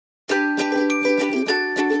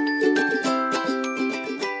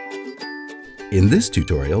In this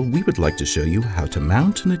tutorial, we would like to show you how to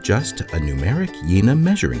mount and adjust a NUMERIK JENA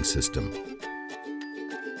measuring system.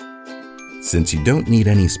 Since you don't need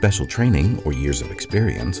any special training or years of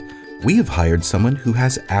experience, we have hired someone who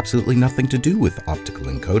has absolutely nothing to do with optical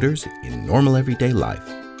encoders in normal everyday life.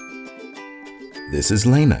 This is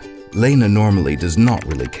Lena. Lena normally does not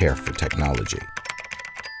really care for technology.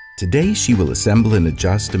 Today she will assemble and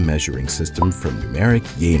adjust a measuring system from NUMERIK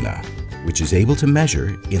JENA, which is able to measure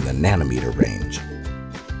in the nanometer range.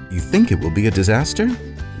 You think it will be a disaster?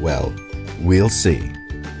 Well, we'll see.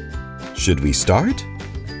 Should we start?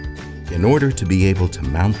 In order to be able to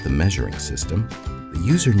mount the measuring system, the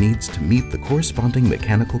user needs to meet the corresponding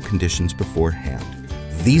mechanical conditions beforehand.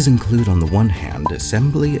 These include, on the one hand,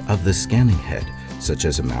 assembly of the scanning head, such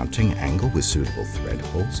as a mounting angle with suitable thread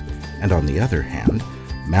holes, and on the other hand,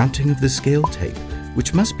 mounting of the scale tape,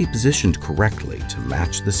 which must be positioned correctly to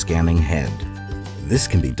match the scanning head. This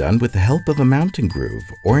can be done with the help of a mounting groove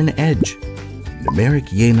or an edge. NUMERIK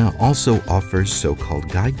JENA also offers so-called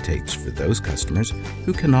guide tapes for those customers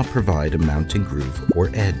who cannot provide a mounting groove or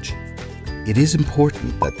edge. It is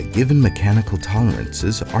important that the given mechanical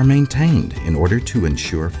tolerances are maintained in order to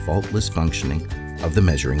ensure faultless functioning of the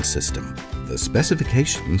measuring system. The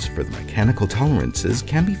specifications for the mechanical tolerances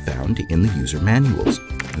can be found in the user manuals.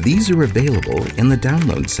 These are available in the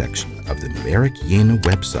download section of the NUMERIK JENA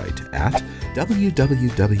website at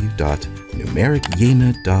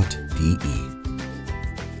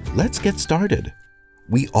www.numerikjena.de. Let's get started.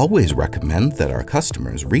 We always recommend that our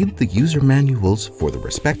customers read the user manuals for the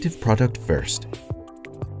respective product first.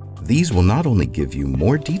 These will not only give you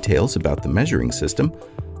more details about the measuring system,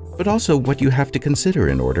 but also what you have to consider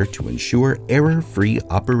in order to ensure error-free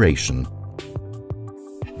operation.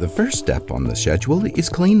 The first step on the schedule is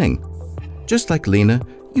cleaning. Just like Lena,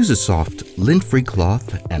 use a soft, lint-free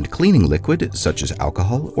cloth and cleaning liquid such as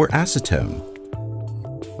alcohol or acetone.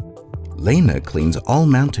 Lena cleans all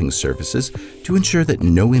mounting surfaces to ensure that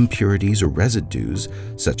no impurities or residues,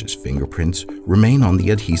 such as fingerprints, remain on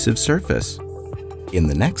the adhesive surface. In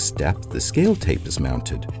the next step, the scale tape is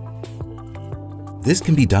mounted. This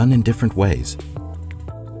can be done in different ways.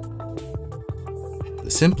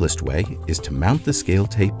 The simplest way is to mount the scale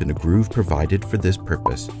tape in a groove provided for this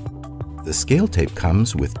purpose. The scale tape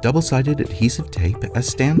comes with double-sided adhesive tape as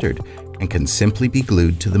standard and can simply be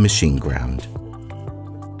glued to the machine ground.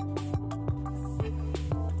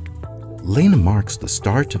 Lena marks the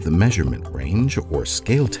start of the measurement range or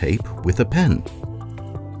scale tape with a pen.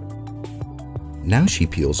 Now she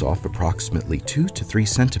peels off approximately 2 to 3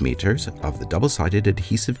 centimeters of the double-sided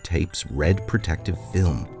adhesive tape's red protective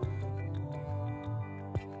film.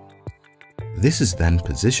 This is then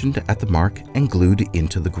positioned at the mark and glued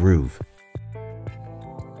into the groove.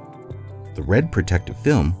 The red protective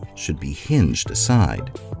film should be hinged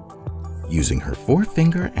aside. Using her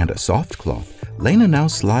forefinger and a soft cloth, Lena now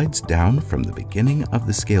slides down from the beginning of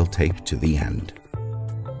the scale tape to the end.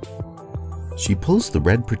 She pulls the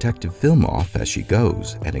red protective film off as she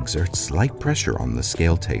goes and exerts slight pressure on the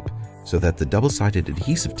scale tape so that the double-sided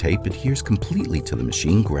adhesive tape adheres completely to the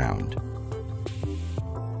machine ground.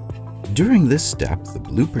 During this step, the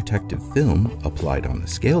blue protective film applied on the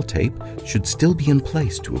scale tape should still be in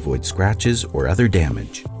place to avoid scratches or other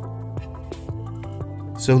damage.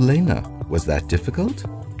 So Lena, was that difficult?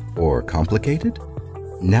 Or complicated?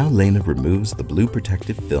 Now Lena removes the blue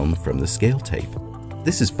protective film from the scale tape.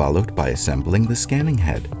 This is followed by assembling the scanning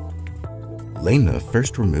head. Lena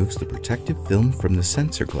first removes the protective film from the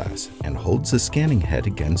sensor glass and holds the scanning head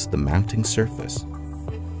against the mounting surface.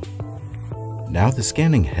 Now the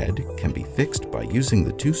scanning head can be fixed by using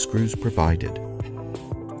the 2 screws provided.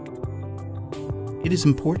 It is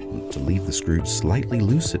important to leave the screws slightly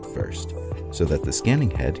loose at first, so that the scanning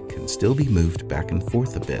head can still be moved back and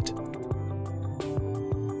forth a bit.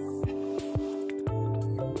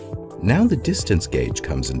 Now the distance gauge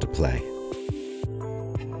comes into play.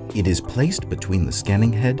 It is placed between the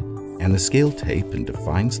scanning head and the scale tape and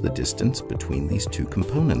defines the distance between these 2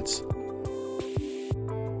 components.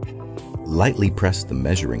 Lightly press the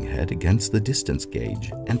measuring head against the distance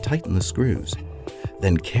gauge and tighten the screws.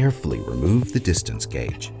 Then carefully remove the distance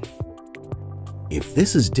gauge. If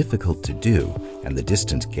this is difficult to do and the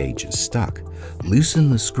distance gauge is stuck, loosen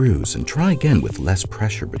the screws and try again with less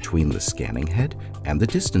pressure between the scanning head and the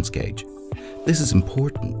distance gauge. This is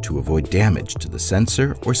important to avoid damage to the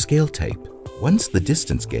sensor or scale tape. Once the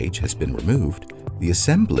distance gauge has been removed, the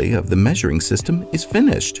assembly of the measuring system is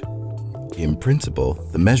finished. In principle,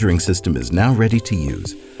 the measuring system is now ready to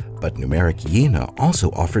use, but NUMERIK JENA also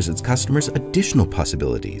offers its customers additional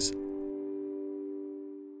possibilities.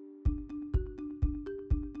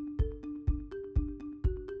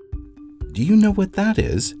 Do you know what that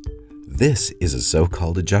is? This is a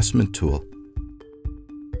so-called adjustment tool.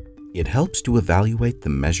 It helps to evaluate the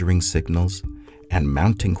measuring signals and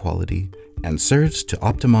mounting quality and serves to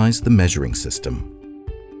optimize the measuring system.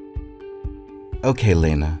 Okay,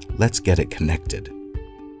 Lena, let's get it connected.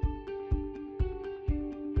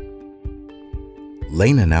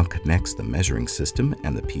 Lena now connects the measuring system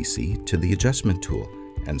and the PC to the adjustment tool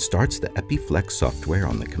and starts the EpiFlex software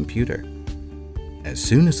on the computer. As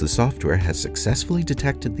soon as the software has successfully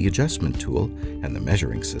detected the adjustment tool and the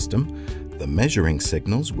measuring system, the measuring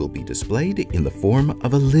signals will be displayed in the form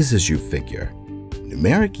of a Lissajous figure.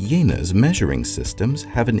 NUMERIK JENA's measuring systems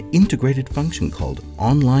have an integrated function called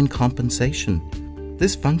online compensation.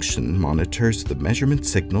 This function monitors the measurement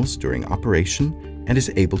signals during operation and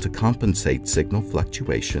is able to compensate signal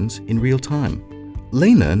fluctuations in real time.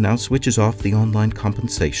 Lena now switches off the online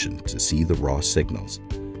compensation to see the raw signals.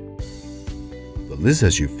 The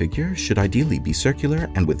Lissajous figure should ideally be circular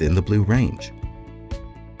and within the blue range.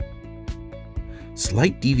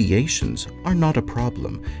 Slight deviations are not a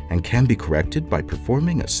problem and can be corrected by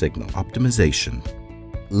performing a signal optimization.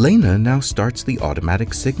 Lena now starts the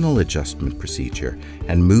automatic signal adjustment procedure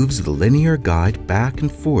and moves the linear guide back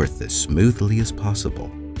and forth as smoothly as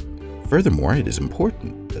possible. Furthermore, it is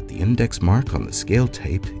important that the index mark on the scale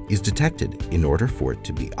tape is detected in order for it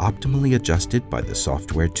to be optimally adjusted by the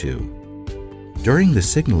software too. During the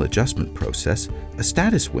signal adjustment process, a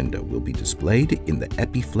status window will be displayed in the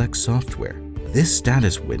EpiFlex software. This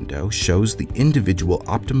status window shows the individual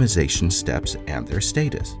optimization steps and their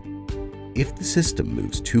status. If the system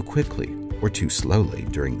moves too quickly or too slowly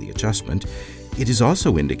during the adjustment, it is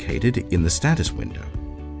also indicated in the status window.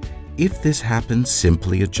 If this happens,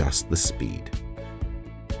 simply adjust the speed.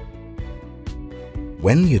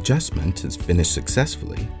 When the adjustment is finished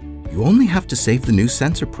successfully, you only have to save the new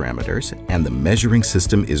sensor parameters and the measuring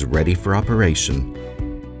system is ready for operation.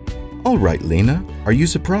 Alright, Lena, are you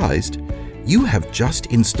surprised? You have just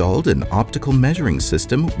installed an optical measuring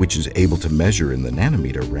system which is able to measure in the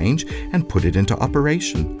nanometer range and put it into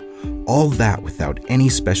operation. All that without any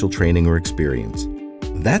special training or experience.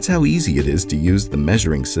 That's how easy it is to use the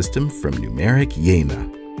measuring system from NUMERIK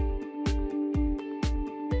JENA.